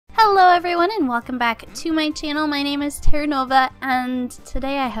everyone, and welcome back to my channel. My name is Terranova, and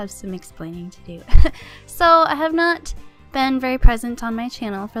today I have some explaining to do. So I have not been very present on my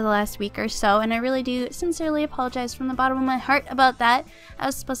channel for the last week or so, and I really do sincerely apologize from the bottom of my heart about that. I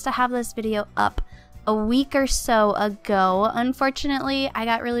was supposed to have this video up a week or so ago. Unfortunately, I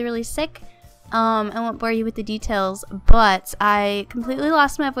got really sick. I won't bore you with the details, but I completely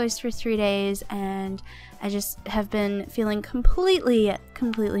lost my voice for 3 days, and I just have been feeling completely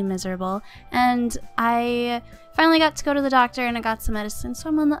miserable. And I finally got to go to the doctor and I got some medicine, so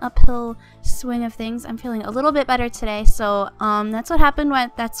I'm on the uphill swing of things. I'm feeling a little bit better today, so that's what happened.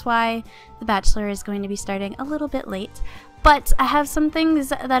 That's why The Bachelor is going to be starting a little bit late. But I have some things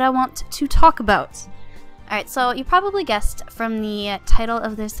that I want to talk about. Alright, so you probably guessed from the title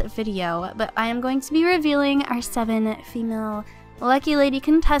of this video, but I am going to be revealing our 7 female Lucky Lady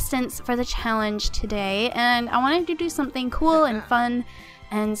contestants for the challenge today, and I wanted to do something cool and fun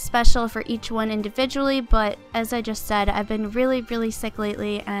and special for each one individually, but as I just said, I've been really sick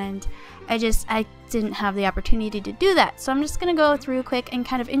lately, and I didn't have the opportunity to do that. So I'm just going to go through quick and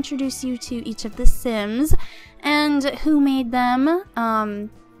kind of introduce you to each of the Sims and who made them.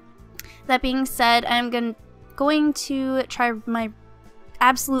 That being said, I'm going to try my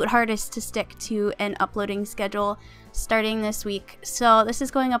absolute hardest to stick to an uploading schedule starting this week. So this is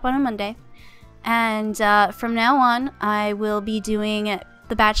going up on a Monday, and from now on I will be doing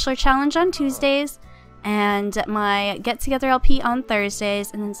the Bachelor challenge on Tuesdays and my Get Together LP on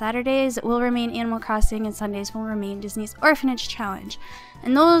Thursdays, and then Saturdays will remain Animal Crossing and Sundays will remain Disney's Orphanage challenge.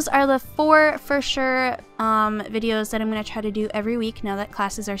 And those are the 4 for sure videos that I'm going to try to do every week now that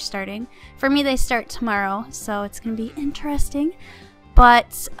classes are starting. For me, they start tomorrow, so it's going to be interesting.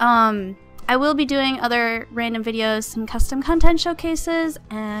 But I will be doing other random videos, some custom content showcases,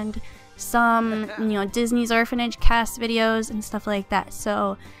 and some, Disney's Orphanage cast videos and stuff like that.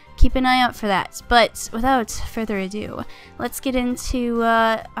 So keep an eye out for that. But without further ado, let's get into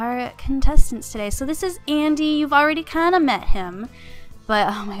our contestants today. So this is Andy. You've already kind of met him. But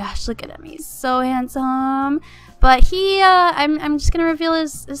oh my gosh, look at him. He's so handsome. But I'm just going to reveal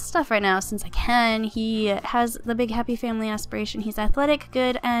his stuff right now since I can. He has the big happy family aspiration. He's athletic,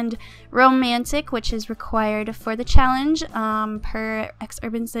 good, and romantic, which is required for the challenge per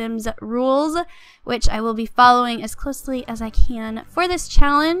Urban Sims rules, which I will be following as closely as I can for this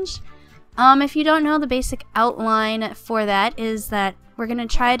challenge. If you don't know, the basic outline for that is that we're going to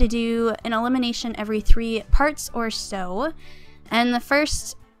try to do an elimination every 3 parts or so. And the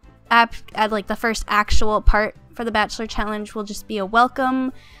first actual part for the Bachelor challenge will just be a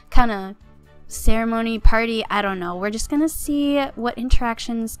welcome kind of ceremony party. I don't know. We're just gonna see what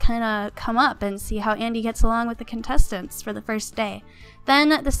interactions kind of come up and see how Andy gets along with the contestants for the first day.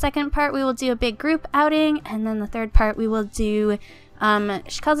 Then the second part we will do a big group outing, and then the third part we will do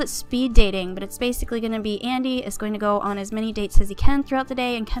she calls it speed dating, but it's basically going to be Andy is going to go on as many dates as he can throughout the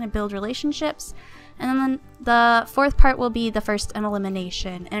day and kind of build relationships. And then the 4th part will be the first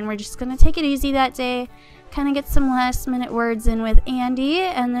elimination, and we're just going to take it easy that day, kind of get some last minute words in with Andy,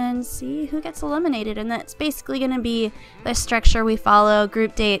 and then see who gets eliminated. And that's basically going to be the structure we follow: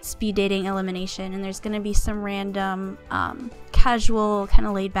 group date, speed dating, elimination, and there's going to be some random casual kind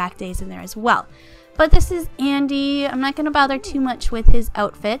of laid back days in there as well. But this is Andy. I'm not going to bother too much with his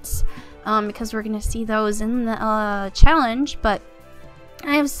outfits because we're going to see those in the challenge. But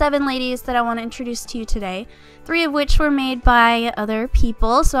I have 7 ladies that I want to introduce to you today, 3 of which were made by other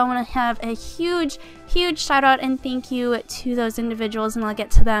people. So I want to have a huge shout out and thank you to those individuals, and I'll get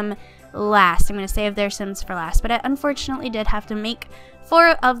to them last. I'm going to save their Sims for last, but I unfortunately did have to make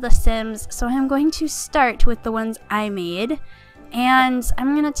 4 of the Sims, so I'm going to start with the ones I made. And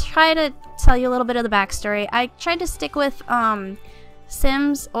I'm going to try to tell you a little bit of the backstory. I tried to stick with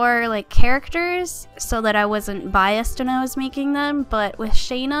Sims or like characters so that I wasn't biased when I was making them, but with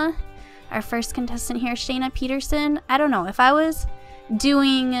Shayna, our first contestant here, Shayna Peterson, I don't know, if I was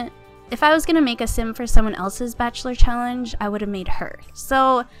going to make a Sim for someone else's Bachelor challenge, I would have made her.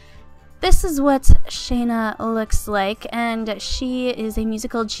 So this is what Shayna looks like, and she is a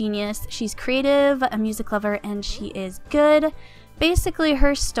musical genius. She's creative, a music lover, and she is good. Basically,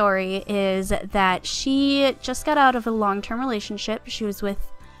 her story is that she just got out of a long-term relationship. She was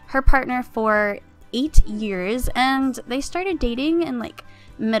with her partner for 8 years, and they started dating in like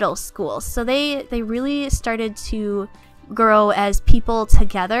middle school. So they really started to grow as people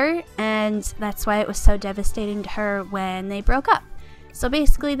together, and that's why it was so devastating to her when they broke up. So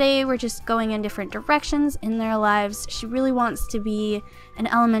basically they were just going in different directions in their lives. She really wants to be an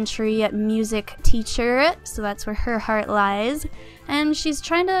elementary music teacher, so that's where her heart lies. And she's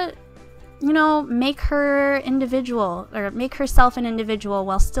trying to you know, make her individual, or make herself an individual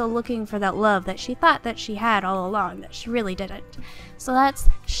while still looking for that love that she thought that she had all along, that she really didn't. So that's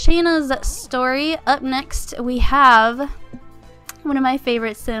Shayna's story. Up next, we have one of my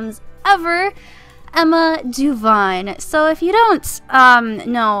favorite Sims ever, Emma Duvine. So if you don't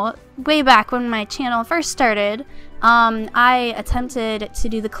know, way back when my channel first started, I attempted to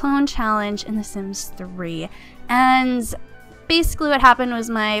do the clone challenge in The Sims 3, and basically what happened was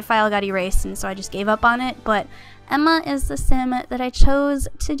my file got erased, and so I just gave up on it. But Emma is the Sim that I chose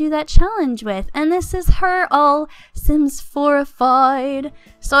to do that challenge with, and this is her all Sims 4-ified.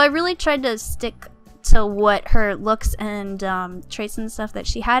 So I really tried to stick to what her looks and traits and stuff that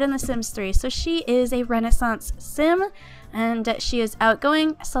she had in The Sims 3. So she is a Renaissance Sim, and she is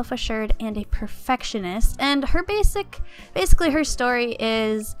outgoing, self-assured, and a perfectionist. And her basically her story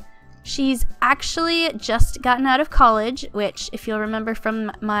is she's actually just gotten out of college, which, if you'll remember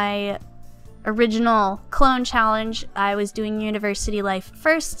from my original clone challenge, I was doing university life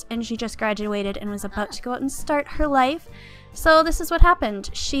first, and she just graduated and was about to go out and start her life. So this is what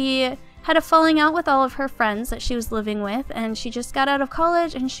happened. She had a falling out with all of her friends that she was living with, and she just got out of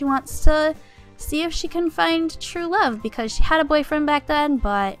college, and she wants to see if she can find true love, because she had a boyfriend back then,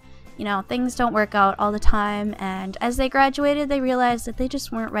 but you know, things don't work out all the time, and as they graduated, they realized that they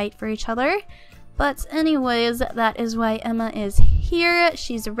just weren't right for each other. But anyways, that is why Emma is here.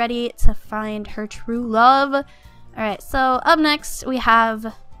 She's ready to find her true love. Alright, so up next we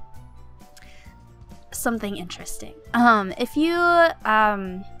have something interesting. If you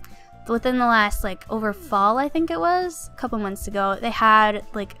within the last, like, over fall, I think it was, a couple months ago, they had,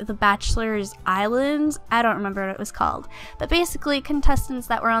 like, the Bachelor's Island. I don't remember what it was called. But basically, contestants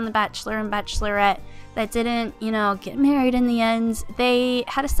that were on The Bachelor and Bachelorette that didn't, you know, get married in the end, they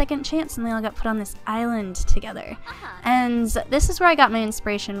had a second chance and they all got put on this island together. And this is where I got my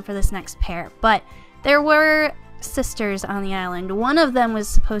inspiration for this next pair. But there were sisters on the island. One of them was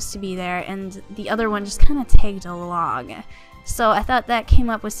supposed to be there, and the other one just kind of tagged along. So I thought that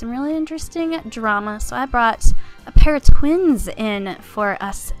came up with some really interesting drama, so I brought a pair of twins in for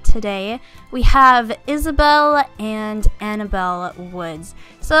us today. We have Isabel and Annabelle Woods.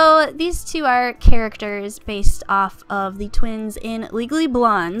 So these two are characters based off of the twins in Legally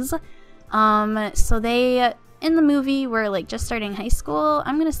Blondes. So they, in the movie, were like just starting high school.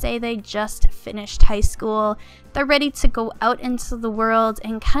 I'm gonna say they just finished high school. They're ready to go out into the world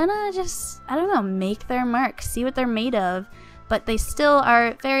and kind of just, I don't know, make their mark, see what they're made of. But they still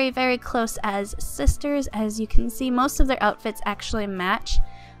are very, very close as sisters. As you can see, most of their outfits actually match.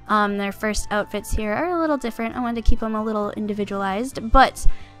 Their first outfits here are a little different. I wanted to keep them a little individualized. But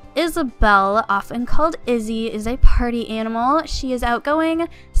Isabel, often called Izzy, is a party animal. She is outgoing,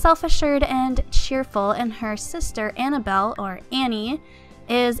 self-assured, and cheerful. And her sister, Annabelle, or Annie,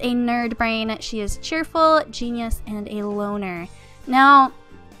 is a nerd brain. She is cheerful, genius, and a loner. Now,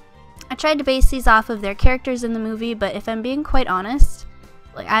 I tried to base these off of their characters in the movie, but if I'm being quite honest,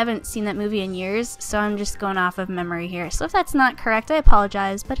 like, I haven't seen that movie in years, so I'm just going off of memory here. So if that's not correct, I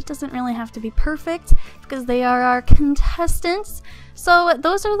apologize, but it doesn't really have to be perfect because they are our contestants. So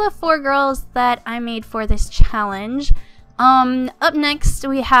those are the 4 girls that I made for this challenge. Up next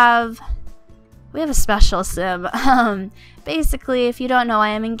we have a special sim. Basically, if you don't know, I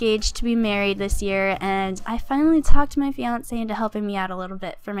am engaged to be married this year, and I finally talked my fiance into helping me out a little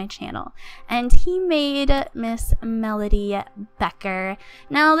bit for my channel. And he made Miss Melody Becker.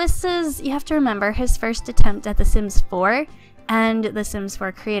 Now, this is, you have to remember, his first attempt at The Sims 4 and The Sims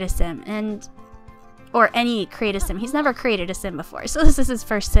 4 Create a Sim, or any Create a Sim. He's never created a sim before, so this is his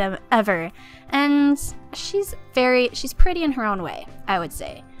first sim ever. And she's pretty in her own way, I would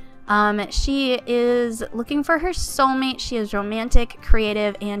say. She is looking for her soulmate. She is romantic,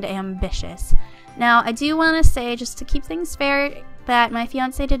 creative, and ambitious. Now, I do want to say, just to keep things fair, that my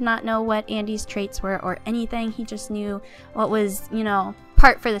fiance did not know what Andy's traits were or anything. He just knew what was, you know,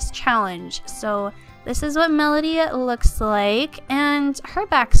 part for this challenge. So this is what Melody looks like, and her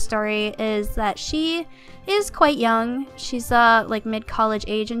backstory is that she is quite young. She's like mid-college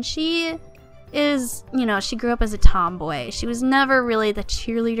age, and she is, you know, she grew up as a tomboy. She was never really the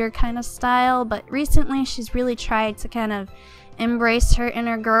cheerleader kind of style, but recently she's really tried to kind of embrace her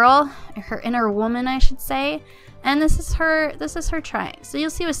inner girl, her inner woman, I should say. And this is her trying. So you'll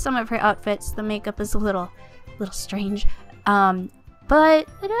see with some of her outfits, the makeup is a little strange. But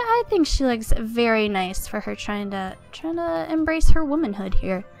I think she looks very nice for her trying to embrace her womanhood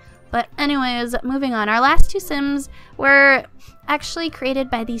here. But anyways, moving on. Our last 2 Sims were actually created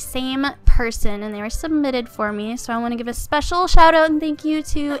by the same person, and they were submitted for me, so I want to give a special shout out and thank you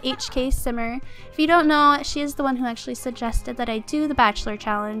to HK Simmer. If you don't know, she is the one who actually suggested that I do the Bachelor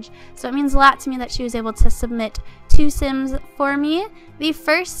challenge, so it means a lot to me that she was able to submit 2 Sims for me. The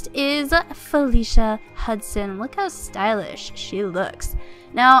first is Felicia Hudson. Look how stylish she looks.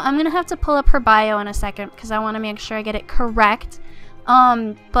 Now, I'm going to have to pull up her bio in a second because I want to make sure I get it correct.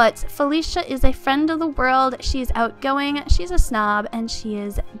 But Felicia is a friend of the world. She's outgoing, she's a snob, and she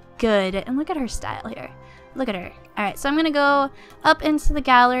is good. And look at her style here. Look at her. Alright, so I'm gonna go up into the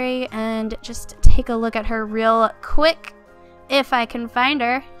gallery and just take a look at her real quick. If I can find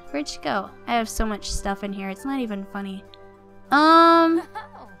her. Where'd she go? I have so much stuff in here, it's not even funny.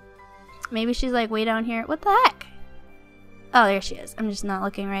 Maybe she's like way down here. What the heck? Oh, there she is. I'm just not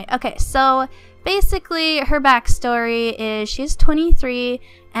looking right. Okay, so basically her backstory is she's 23,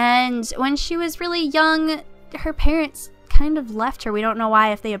 and when she was really young, her parents kind of left her. We don't know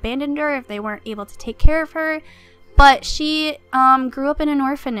why, if they abandoned her, if they weren't able to take care of her, but she grew up in an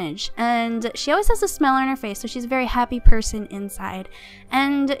orphanage, and she always has a smile on her face, so she's a very happy person inside,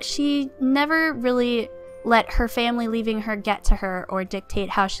 and she never really let her family leaving her get to her or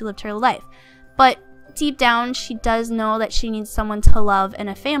dictate how she lived her life. But deep down, she does know that she needs someone to love and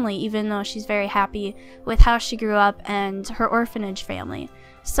a family, even though she's very happy with how she grew up and her orphanage family.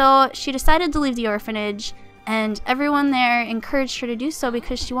 So she decided to leave the orphanage, and everyone there encouraged her to do so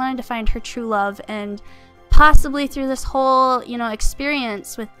because she wanted to find her true love, and possibly through this whole, you know,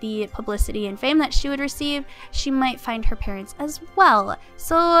 experience with the publicity and fame that she would receive, she might find her parents as well.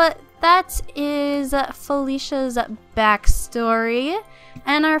 So that is Felicia's backstory.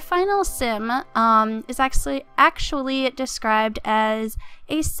 And our final sim is actually described as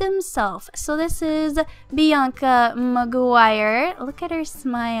a sim self. So this is Bianca Maguire. Look at her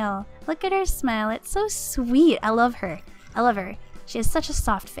smile. Look at her smile. It's so sweet. I love her. I love her. She has such a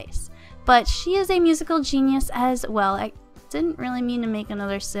soft face. But she is a musical genius as well. I didn't really mean to make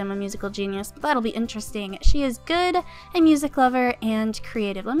another sim a musical genius, but that'll be interesting. She is good, a music lover, and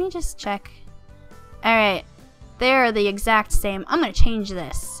creative. Let me just check. Alright. They're the exact same. I'm going to change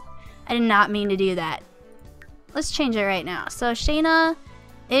this. I did not mean to do that. Let's change it right now. So Shayna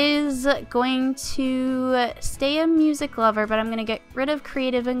is going to stay a music lover, but I'm going to get rid of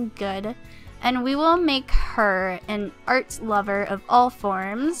creative and good. And we will make her an art lover of all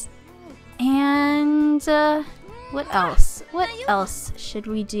forms. And what else? What else should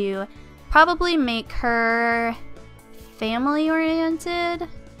we do? Probably make her family oriented.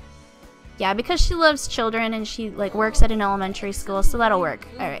 Yeah, because she loves children and she like works at an elementary school, so that'll work.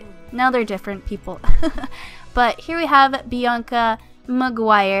 Alright, now they're different people. But here we have Bianca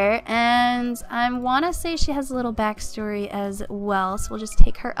Maguire, and I want to say she has a little backstory as well, so we'll just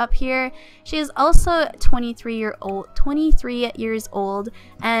take her up here. She is also 23 years old,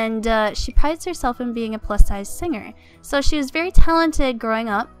 and she prides herself in being a plus-size singer. So she was very talented growing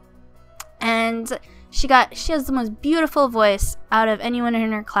up, and she has the most beautiful voice out of anyone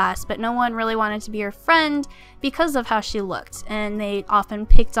in her class, but no one really wanted to be her friend because of how she looked, and they often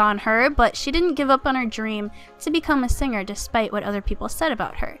picked on her, but she didn't give up on her dream to become a singer despite what other people said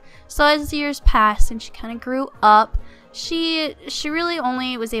about her. So as the years passed and she kind of grew up, she really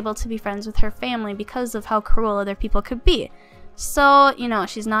only was able to be friends with her family because of how cruel other people could be. So, you know,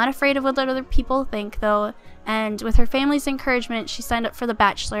 she's not afraid of what other people think though, and with her family's encouragement, she signed up for the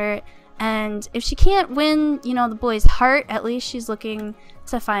Bachelor. And if she can't win, you know, the boy's heart, at least she's looking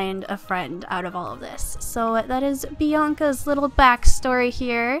to find a friend out of all of this. So that is Bianca's little backstory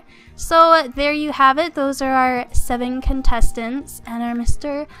here. So there you have it. Those are our 7 contestants and our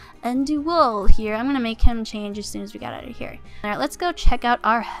Mr. Endual here. I'm going to make him change as soon as we get out of here. Alright, let's go check out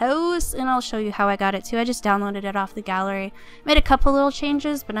our house, and I'll show you how I got it too. I just downloaded it off the gallery. Made a couple little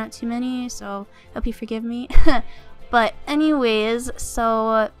changes, but not too many, so hope you forgive me. But anyways,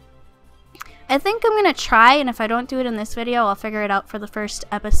 so I think I'm going to try, and if I don't do it in this video, I'll figure it out for the first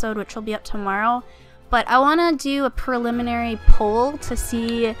episode, which will be up tomorrow. But I want to do a preliminary poll to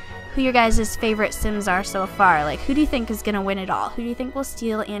see who your guys' favorite Sims are so far. Like, who do you think is going to win it all? Who do you think will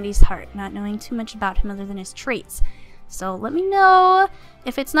steal Andy's heart, not knowing too much about him other than his traits? So let me know.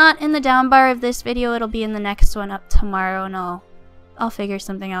 If it's not in the down bar of this video, it'll be in the next one up tomorrow, and I'll figure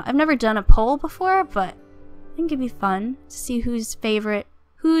something out. I've never done a poll before, but I think it'd be fun to see whose favorite,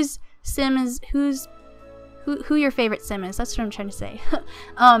 Sim is who your favorite Sim is. That's what I'm trying to say.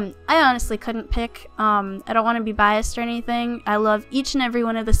 I honestly couldn't pick. I don't want to be biased or anything. I love each and every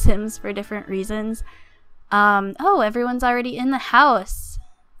one of the Sims for different reasons. Oh, everyone's already in the house.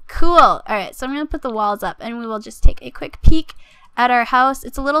 Cool. Alright, so I'm going to put the walls up and we will just take a quick peek at our house.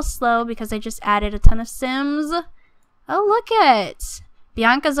 It's a little slow because I just added a ton of Sims. Oh, look it!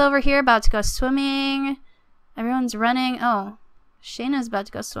 Bianca's over here about to go swimming. Everyone's running. Oh, Shayna's about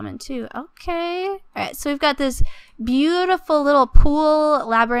to go swimming too. Okay. Alright, so we've got this beautiful little pool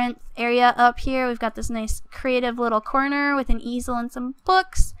labyrinth area up here. We've got this nice creative little corner with an easel and some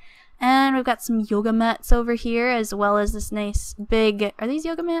books. And we've got some yoga mats over here, as well as this nice big... Are these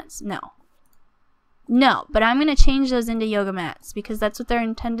yoga mats? No. No, but I'm going to change those into yoga mats because that's what they're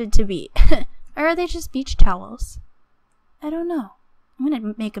intended to be. Or are they just beach towels? I don't know. I'm going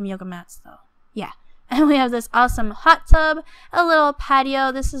to make them yoga mats though. Yeah. And we have this awesome hot tub, a little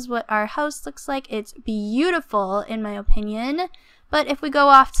patio. This is what our house looks like. It's beautiful in my opinion. But if we go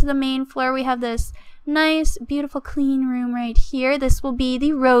off to the main floor, we have this nice, beautiful, clean room right here. This will be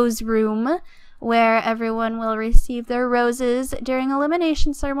the rose room, where everyone will receive their roses during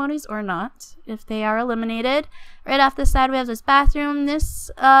elimination ceremonies, or not, if they are eliminated. Right off the side, we have this bathroom. This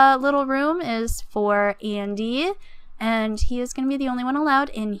little room is for Andy, and he is going to be the only one allowed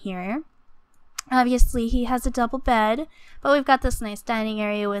in here. Obviously, he has a double bed, but we've got this nice dining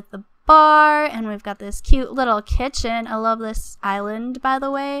area with the bar, and we've got this cute little kitchen. I love this island, by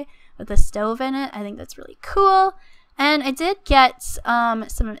the way, with a stove in it. I think that's really cool. And I did get some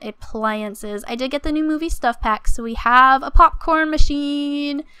appliances. I did get the new movie stuff pack, so we have a popcorn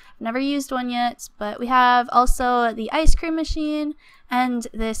machine. Never used one yet, but we have also the ice cream machine and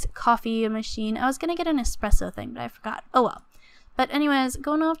this coffee machine. I was going to get an espresso thing, but I forgot. Oh well. But anyways,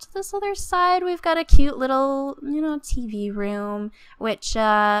 going off to this other side, we've got a cute little, TV room, which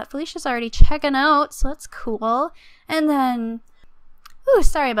Felicia's already checking out, so that's cool. And then, ooh,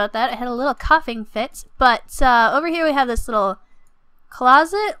 sorry about that. I had a little coughing fit. But over here we have this little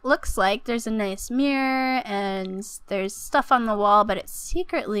closet. Looks like there's a nice mirror and there's stuff on the wall, but it's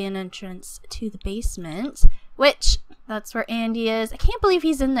secretly an entrance to the basement, which that's where Andy is. I can't believe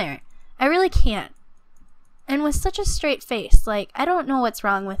he's in there. I really can't. And with such a straight face, like, I don't know what's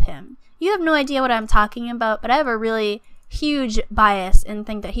wrong with him. You have no idea what I'm talking about, but I have a really huge bias and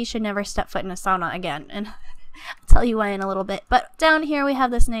think that he should never step foot in a sauna again. And I'll tell you why in a little bit. But down here we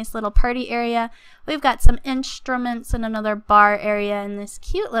have this nice little party area. We've got some instruments and another bar area and this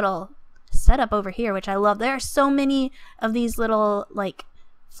cute little setup over here, which I love. There are so many of these little, like,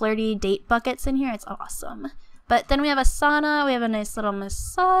 flirty date buckets in here. It's awesome. But then we have a sauna, we have a nice little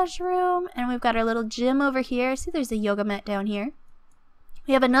massage room, and we've got our little gym over here. See, there's a yoga mat down here.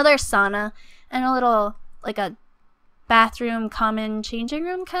 We have another sauna and a little, like a bathroom, common changing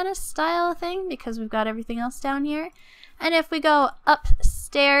room kind of style thing, because we've got everything else down here. And if we go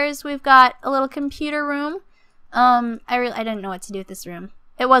upstairs, we've got a little computer room. I didn't know what to do with this room.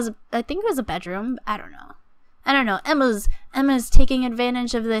 I think it was a bedroom. I don't know. Emma's taking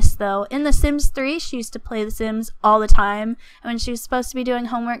advantage of this though. In The Sims 3, she used to play The Sims all the time when she was supposed to be doing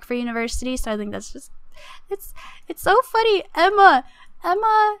homework for university, so I think that's just it's so funny. Emma,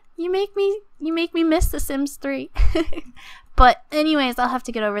 you make me miss The Sims 3. But anyways, I'll have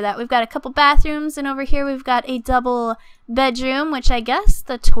to get over that. We've got a couple bathrooms, and over here we've got a double bedroom, which I guess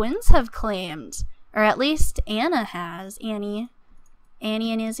the twins have claimed, or at least Anna has.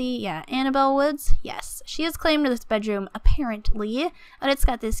 Annie and Izzy, yeah, Annabelle Woods, yes. She has claimed this bedroom, apparently, and it's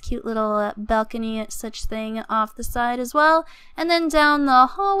got this cute little balcony such thing off the side as well. And then down the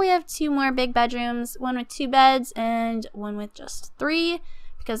hall we have two more big bedrooms, one with 2 beds and one with just 3,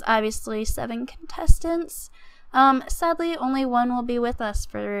 because obviously 7 contestants. Sadly, only one will be with us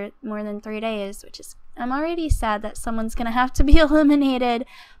for more than 3 days, which is, I'm already sad that someone's gonna have to be eliminated.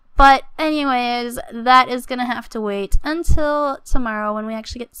 But anyways, that is going to have to wait until tomorrow when we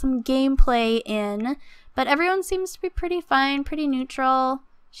actually get some gameplay in. But everyone seems to be pretty fine, pretty neutral.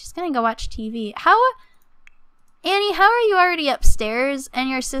 She's going to go watch TV. Annie, how are you already upstairs and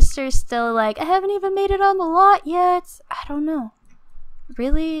your sister's still like, I haven't even made it on the lot yet? I don't know.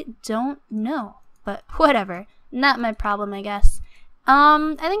 Really don't know. But whatever. Not my problem, I guess.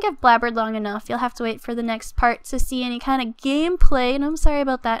 I think I've blabbered long enough. You'll have to wait for the next part to see any kind of gameplay, and I'm sorry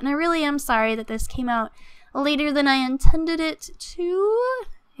about that. And I really am sorry that this came out later than I intended it to.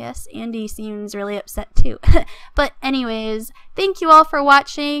 Yes, Andy seems really upset too. But anyways, thank you all for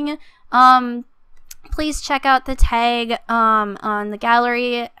watching. Please check out the tag on the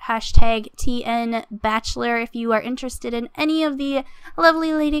gallery, #TNBachelor, if you are interested in any of the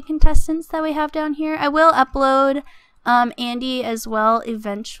lovely lady contestants that we have down here. I will upload Andy as well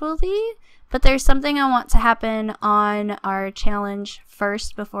eventually, but there's something I want to happen on our challenge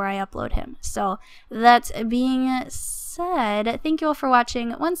first before I upload him. So that being said, thank you all for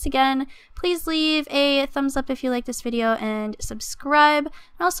watching. Once again, please leave a thumbs up if you like this video and subscribe. And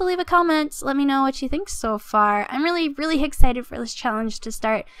also leave a comment. Let me know what you think so far. I'm really excited for this challenge to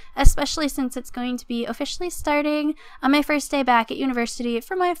start, especially since it's going to be officially starting on my first day back at university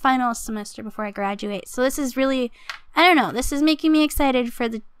for my final semester before I graduate. So this is really, I don't know, this is making me excited for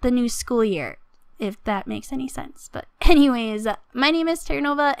the new school year, if that makes any sense. But anyways, my name is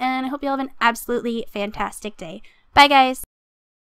Terranova, and I hope you all have an absolutely fantastic day. Bye, guys!